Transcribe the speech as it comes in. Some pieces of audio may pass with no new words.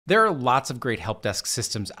There are lots of great help desk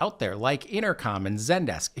systems out there like Intercom and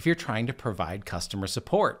Zendesk if you're trying to provide customer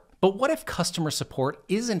support. But what if customer support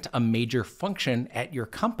isn't a major function at your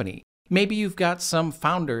company? Maybe you've got some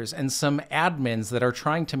founders and some admins that are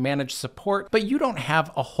trying to manage support, but you don't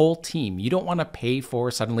have a whole team. You don't want to pay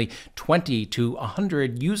for suddenly 20 to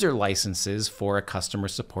 100 user licenses for a customer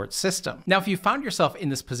support system. Now, if you found yourself in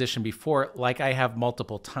this position before, like I have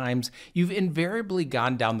multiple times, you've invariably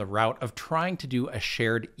gone down the route of trying to do a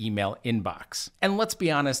shared email inbox. And let's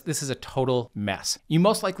be honest, this is a total mess. You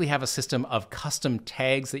most likely have a system of custom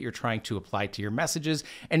tags that you're trying to apply to your messages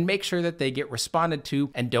and make sure that they get responded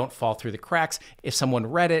to and don't fall through the cracks if someone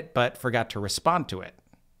read it but forgot to respond to it.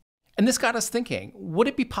 And this got us thinking, would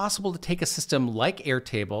it be possible to take a system like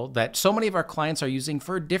Airtable that so many of our clients are using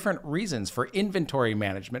for different reasons, for inventory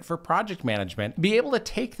management, for project management, be able to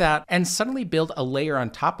take that and suddenly build a layer on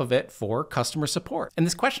top of it for customer support? And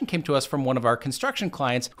this question came to us from one of our construction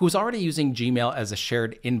clients who's already using Gmail as a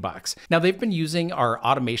shared inbox. Now, they've been using our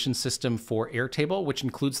automation system for Airtable, which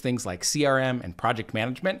includes things like CRM and project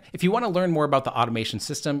management. If you want to learn more about the automation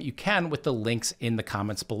system, you can with the links in the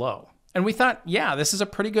comments below. And we thought, yeah, this is a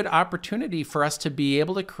pretty good opportunity for us to be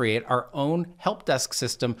able to create our own help desk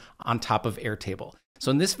system on top of Airtable.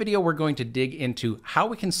 So in this video, we're going to dig into how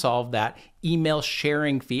we can solve that email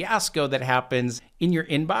sharing fiasco that happens in your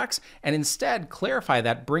inbox and instead clarify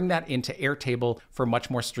that, bring that into Airtable for much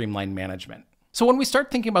more streamlined management. So when we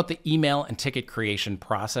start thinking about the email and ticket creation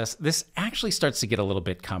process, this actually starts to get a little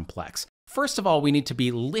bit complex. First of all, we need to be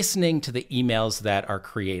listening to the emails that are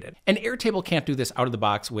created. And Airtable can't do this out of the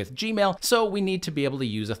box with Gmail, so we need to be able to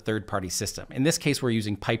use a third-party system. In this case, we're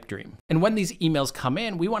using Pipedream. And when these emails come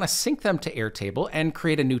in, we want to sync them to Airtable and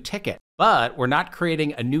create a new ticket. But we're not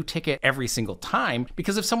creating a new ticket every single time,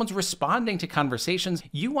 because if someone's responding to conversations,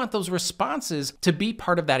 you want those responses to be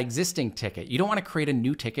part of that existing ticket. You don't want to create a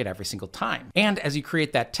new ticket every single time. And as you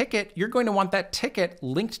create that ticket, you're going to want that ticket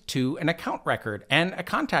linked to an account record and a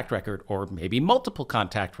contact record, or maybe multiple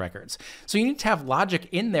contact records. So you need to have logic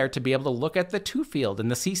in there to be able to look at the to field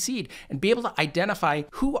and the CC'd and be able to identify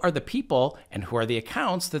who are the people and who are the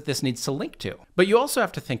accounts that this needs to link to. But you also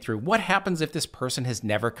have to think through what happens if this person has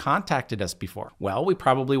never contacted us before. Well, we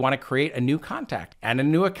probably want to create a new contact and a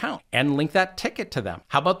new account and link that ticket to them.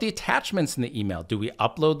 How about the attachments in the email? Do we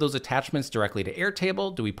upload those attachments directly to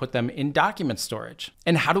Airtable? Do we put them in document storage?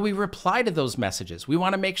 And how do we reply to those messages? We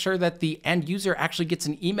want to make sure that the end user actually gets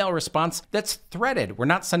an email response that's threaded. We're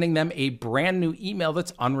not sending them a brand new email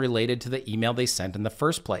that's unrelated to the email they sent in the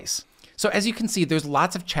first place. So as you can see, there's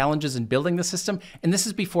lots of challenges in building the system, and this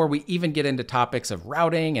is before we even get into topics of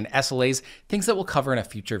routing and SLAs, things that we'll cover in a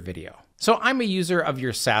future video. So I'm a user of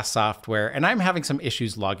your SaaS software, and I'm having some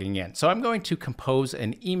issues logging in. So I'm going to compose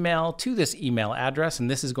an email to this email address,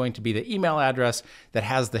 and this is going to be the email address that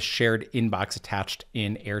has the shared inbox attached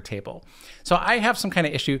in Airtable. So I have some kind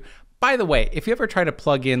of issue. By the way, if you ever try to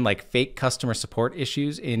plug in like fake customer support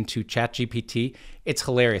issues into ChatGPT, it's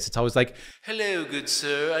hilarious. It's always like, "Hello, good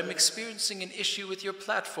sir, I'm experiencing an issue with your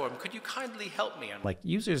platform. Could you kindly help me?" I'm like,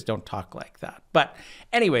 users don't talk like that. But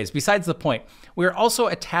anyways, besides the point, we're also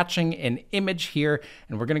attaching an image here,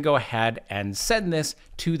 and we're gonna go ahead and send this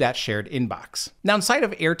to that shared inbox. Now inside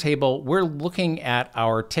of Airtable, we're looking at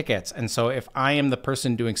our tickets. And so if I am the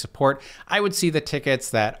person doing support, I would see the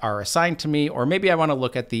tickets that are assigned to me, or maybe I wanna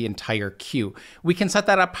look at the entire queue. We can set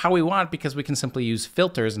that up how we want because we can simply use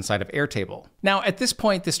filters inside of Airtable. Now at this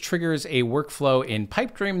point, this triggers a workflow in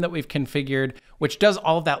Pipedream that we've configured, which does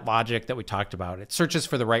all of that logic that we talked about. It searches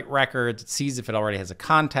for the right records, it sees if it already has a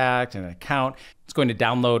contact and an account. It's going to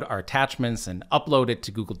download our attachments and upload it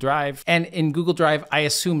to Google Drive. And in Google Drive, I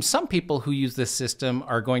assume some people who use this system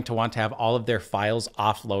are going to want to have all of their files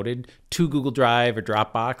offloaded to Google Drive or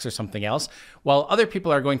Dropbox or something else, while other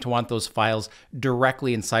people are going to want those files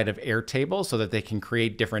directly inside of Airtable so that they can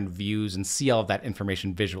create different views and see all of that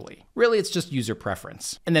information visually. Really, it's just user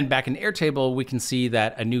preference. And then back in Airtable, we can see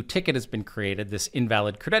that a new ticket has been created, this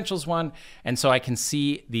invalid credentials one. And so I can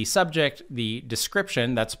see the subject, the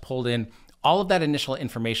description that's pulled in all of that initial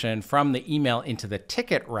information from the email into the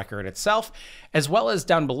ticket record itself, as well as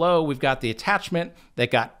down below, we've got the attachment that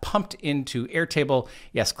got pumped into Airtable.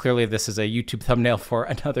 Yes, clearly this is a YouTube thumbnail for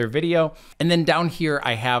another video. And then down here,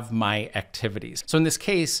 I have my activities. So in this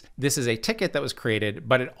case, this is a ticket that was created,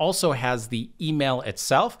 but it also has the email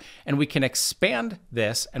itself. And we can expand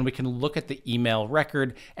this and we can look at the email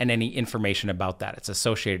record and any information about that. It's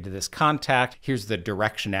associated to this contact. Here's the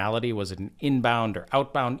directionality. Was it an inbound or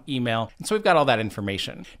outbound email? And So we've got all that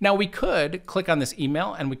information. Now we could click on this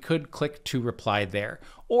email and we could click to reply there.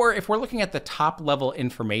 Or if we're looking at the top level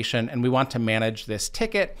information and we want to manage this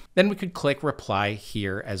ticket, then we could click reply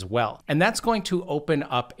here as well. And that's going to open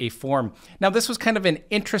up a form. Now this was kind of an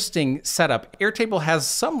interesting setup. Airtable has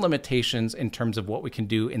some limitations in terms of what we can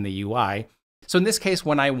do in the UI. So in this case,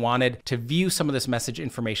 when I wanted to view some of this message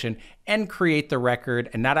information and create the record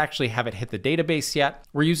and not actually have it hit the database yet,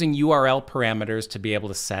 we're using URL parameters to be able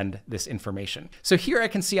to send this information. So here I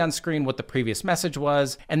can see on screen what the previous message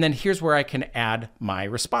was, and then here's where I can add my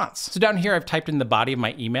response. So down here, I've typed in the body of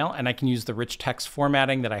my email and I can use the rich text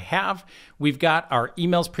formatting that I have. We've got our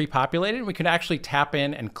emails pre-populated. We can actually tap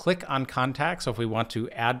in and click on contacts. So if we want to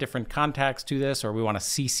add different contacts to this, or we want to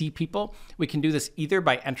CC people, we can do this either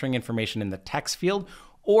by entering information in the text field,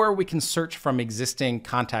 or we can search from existing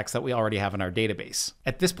contacts that we already have in our database.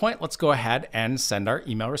 At this point, let's go ahead and send our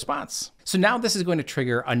email response. So now this is going to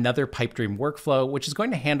trigger another Pipedream workflow, which is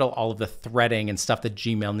going to handle all of the threading and stuff that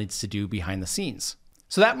Gmail needs to do behind the scenes.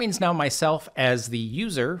 So that means now myself as the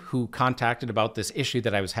user who contacted about this issue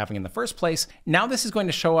that I was having in the first place, now this is going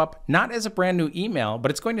to show up not as a brand new email,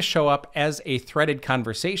 but it's going to show up as a threaded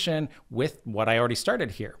conversation with what I already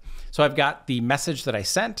started here. So I've got the message that I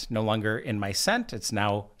sent no longer in my sent, it's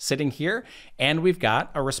now sitting here, and we've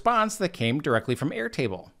got a response that came directly from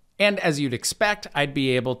Airtable. And as you'd expect, I'd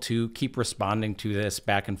be able to keep responding to this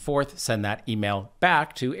back and forth, send that email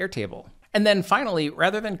back to Airtable. And then finally,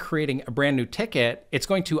 rather than creating a brand new ticket, it's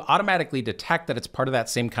going to automatically detect that it's part of that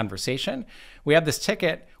same conversation. We have this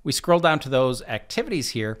ticket, we scroll down to those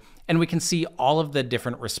activities here, and we can see all of the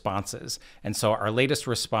different responses. And so our latest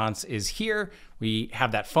response is here. We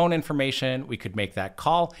have that phone information, we could make that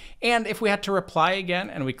call. And if we had to reply again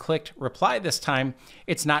and we clicked reply this time,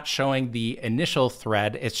 it's not showing the initial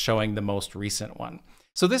thread, it's showing the most recent one.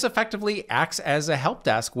 So this effectively acts as a help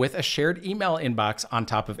desk with a shared email inbox on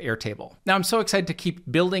top of Airtable. Now I'm so excited to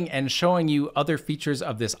keep building and showing you other features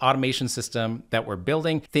of this automation system that we're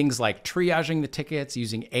building. Things like triaging the tickets,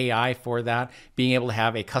 using AI for that, being able to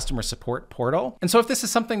have a customer support portal. And so if this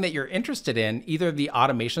is something that you're interested in, either the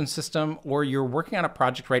automation system or you're working on a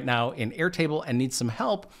project right now in Airtable and need some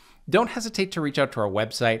help, don't hesitate to reach out to our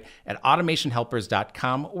website at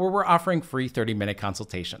automationhelpers.com, where we're offering free 30-minute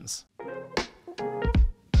consultations.